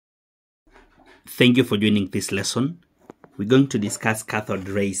Thank you for joining this lesson. We're going to discuss cathode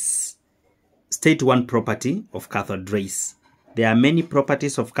rays. State one property of cathode rays. There are many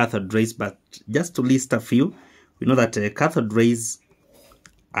properties of cathode rays, but just to list a few, we know that cathode rays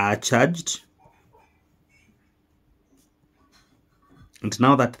are charged. And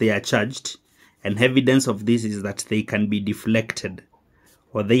now that they are charged, and evidence of this is that they can be deflected,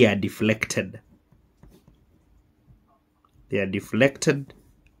 or they are deflected. They are deflected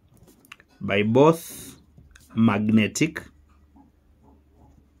by both magnetic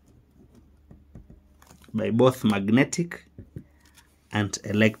and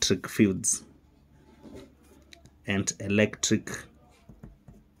electric fields.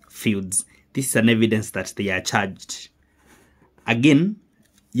 This is an evidence that they are charged. Again,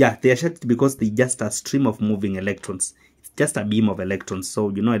 yeah, they are charged because they just a stream of moving electrons. It's just a beam of electrons. So,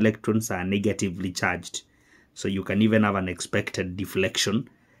 you know, electrons are negatively charged. So you can even have an expected deflection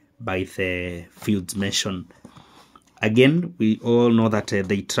by the fields mentioned. Again, we all know that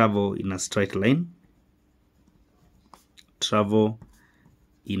they travel in a straight line.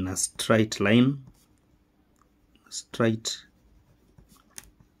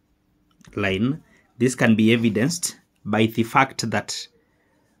 This can be evidenced by the fact that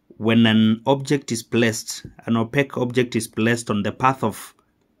when an object is placed, an opaque object is placed on the path of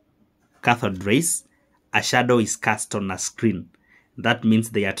cathode rays, a shadow is cast on a screen. That means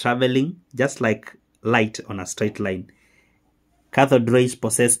they are traveling just like light on a straight line. Cathode rays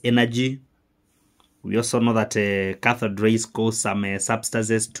possess energy. We also know that cathode rays cause some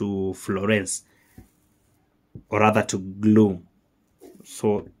substances to fluoresce, or rather to glow.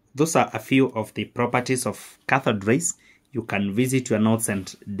 So those are a few of the properties of cathode rays. You can visit your notes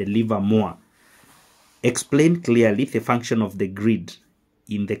and deliver more. Explain clearly the function of the grid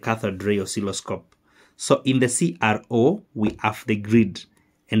in the cathode ray oscilloscope. So in the CRO, we have the grid,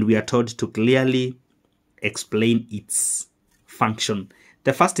 and we are told to clearly explain its function.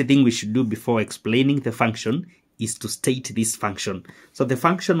 The first thing we should do before explaining the function is to state this function. So the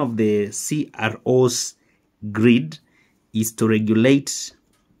function of the CRO's grid is to regulate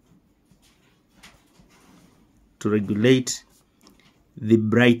the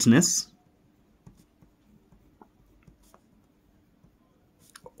brightness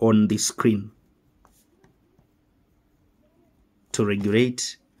on the screen. To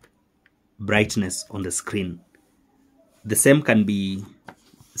regulate brightness on the screen. The same can be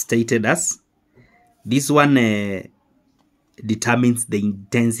stated as this one determines the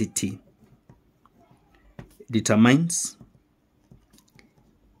intensity. Determines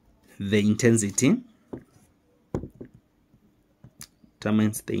the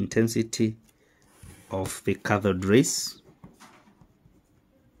intensity of the cathode rays.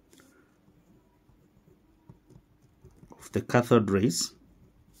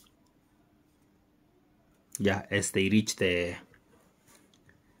 Yeah, as they reach the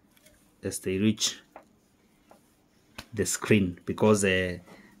screen, because the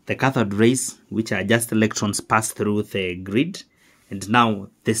cathode rays, which are just electrons, pass through the grid, and now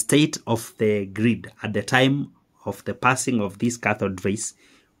the state of the grid at the time of the passing of these cathode rays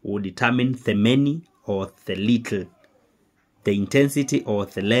will determine the many or the little, the intensity or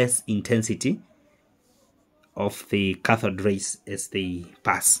the less intensity of the cathode rays as they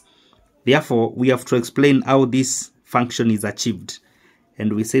pass. Therefore, we have to explain how this function is achieved.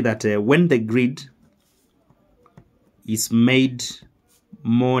 And we say that when the grid is made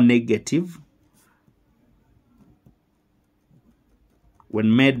more negative,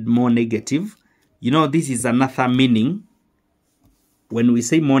 you know, this is another meaning. When we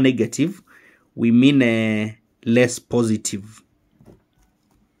say more negative, we mean less positive.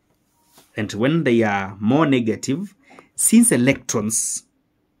 And when they are more negative, since electrons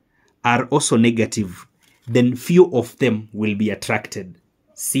are also negative, then few of them will be attracted.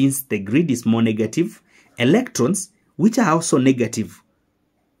 Since the grid is more negative, electrons, which are also negative,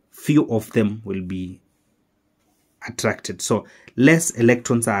 few of them will be attracted. So less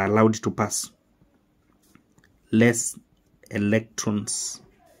electrons are allowed to pass. Less electrons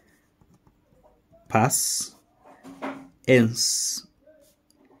pass, hence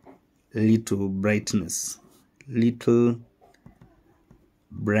little brightness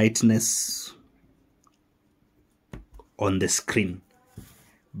on the screen.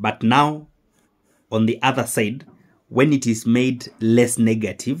 But now, on the other side, when it is made less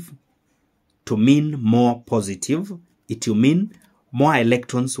negative to mean more positive, it will mean more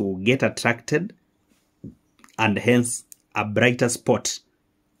electrons will get attracted, and hence a brighter spot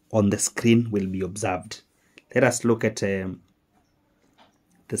on the screen will be observed. Let us look at the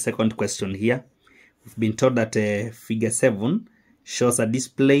second question here. We've been told that figure 7 shows a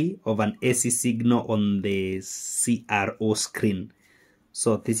display of an AC signal on the CRO screen.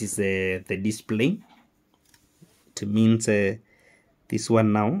 So this is the display. It means this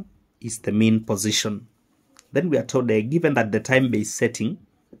one now is the mean position. Then we are told given that the time-based setting,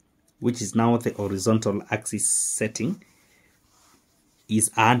 which is now the horizontal axis setting,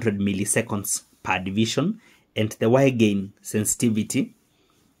 is 100 milliseconds per division, and the wire gain sensitivity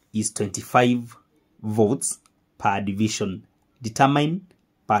is 25 volts per division. Determine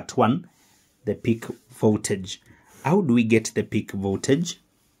part 1, the peak voltage. How do we get the peak voltage?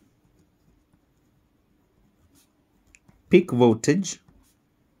 Peak voltage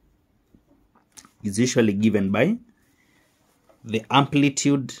is usually given by the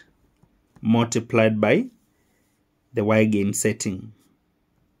amplitude multiplied by the wire gain setting.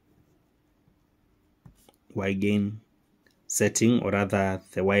 Wire gain setting, or rather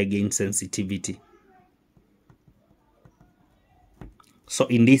the wire gain sensitivity. So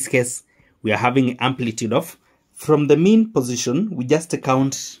in this case, we are having amplitude of, from the mean position, we just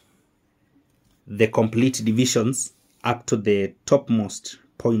count the complete divisions up to the topmost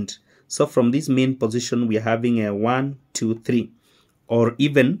point. So from this mean position, we are having a 1, 2, 3, or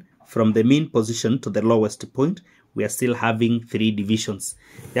even from the mean position to the lowest point, we are still having 3 divisions.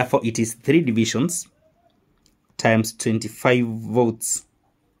 Therefore, it is 3 divisions times 25 volts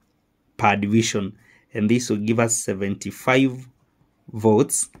per division, and this will give us 75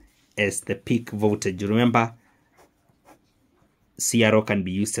 volts as the peak voltage. Remember, CRO can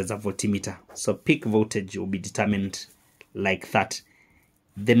be used as a voltmeter, so peak voltage will be determined like that.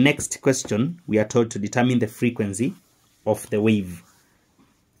 The next question, we are told to determine the frequency of the wave.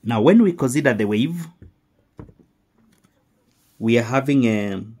 Now, when we consider the wave, we are having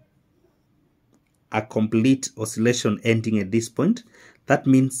a complete oscillation ending at this point. That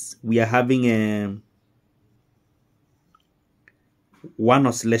means we are having one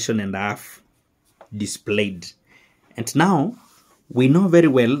oscillation and a half displayed. And now we know very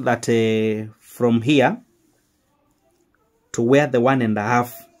well that from here to where the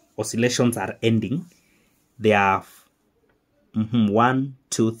 1.5 oscillations are ending, there are 1,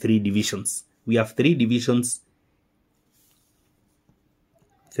 2, 3 divisions. We have 3 divisions.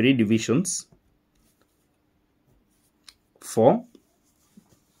 3 divisions for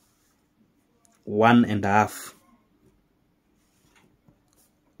 1.5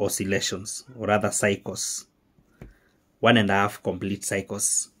 oscillations, or rather cycles. 1.5 complete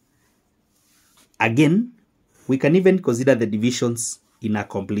cycles. Again, we can even consider the divisions in a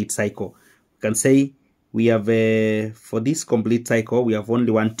complete cycle. We can say we have for this complete cycle, we have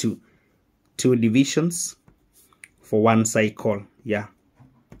only 2 divisions for 1 cycle. Yeah,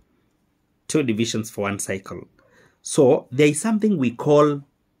 2 divisions for 1 cycle. So there is something we call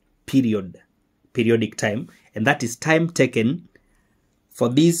periodic time, and that is time taken for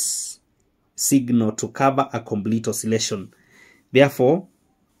this signal to cover a complete oscillation. Therefore,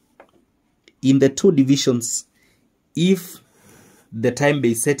 in the 2 divisions, if the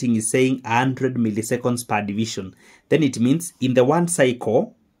time-based setting is saying 100 milliseconds per division, then it means in the 1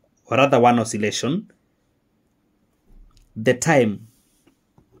 cycle, or rather 1 oscillation, the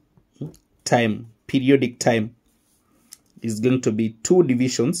periodic time is going to be 2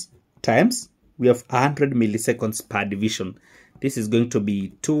 divisions times, we have 100 milliseconds per division. This is going to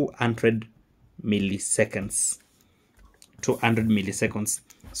be 200 milliseconds. 200 milliseconds.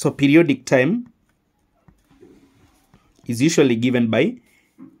 So periodic time is usually given by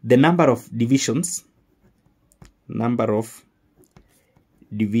the number of divisions. Number of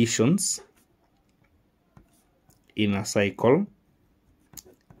divisions in a cycle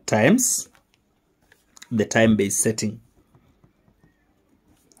times the time-based setting.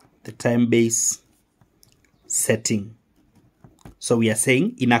 The time-based setting. So we are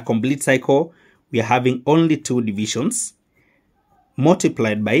saying in a complete cycle, we are having only 2 divisions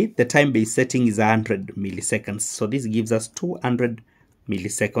multiplied by the time-based setting is 100 milliseconds. So this gives us 200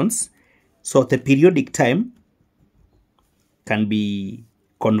 milliseconds. So the periodic time can be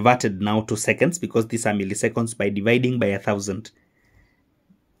converted now to seconds, because these are milliseconds, by dividing by 1,000.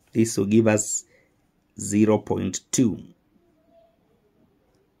 This will give us 0.2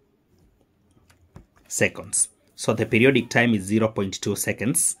 seconds. So the periodic time is 0.2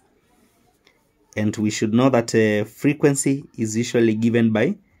 seconds. And we should know that frequency is usually given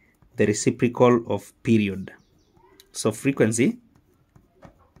by the reciprocal of period. So frequency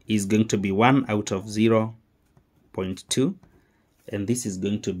is going to be 1 out of 0.2, and this is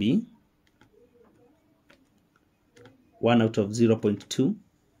going to be 1 out of 0.2.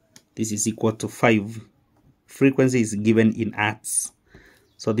 This is equal to 5. Frequency is given in hertz.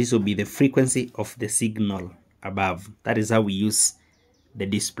 So this will be the frequency of the signal. above. That is how we use the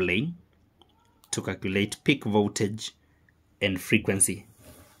display to calculate peak voltage and frequency.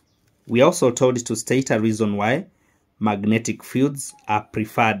 We are also told to state a reason why magnetic fields are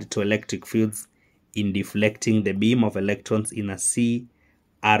preferred to electric fields in deflecting the beam of electrons in a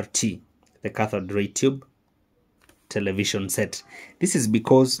CRT, the cathode ray tube television set. This is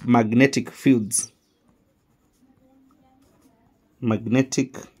because magnetic fields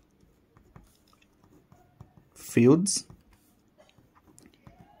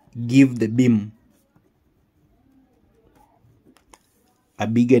give the beam a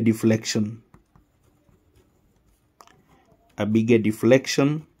bigger deflection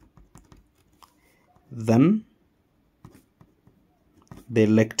than the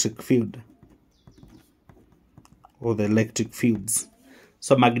electric field or the electric fields.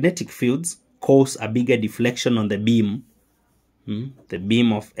 So magnetic fields cause a bigger deflection on the beam, the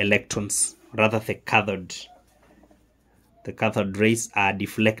beam of electrons, rather the cathode. The cathode rays are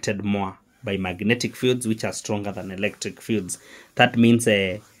deflected more by magnetic fields, which are stronger than electric fields. That means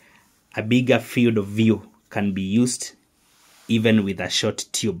a bigger field of view can be used even with a short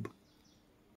tube.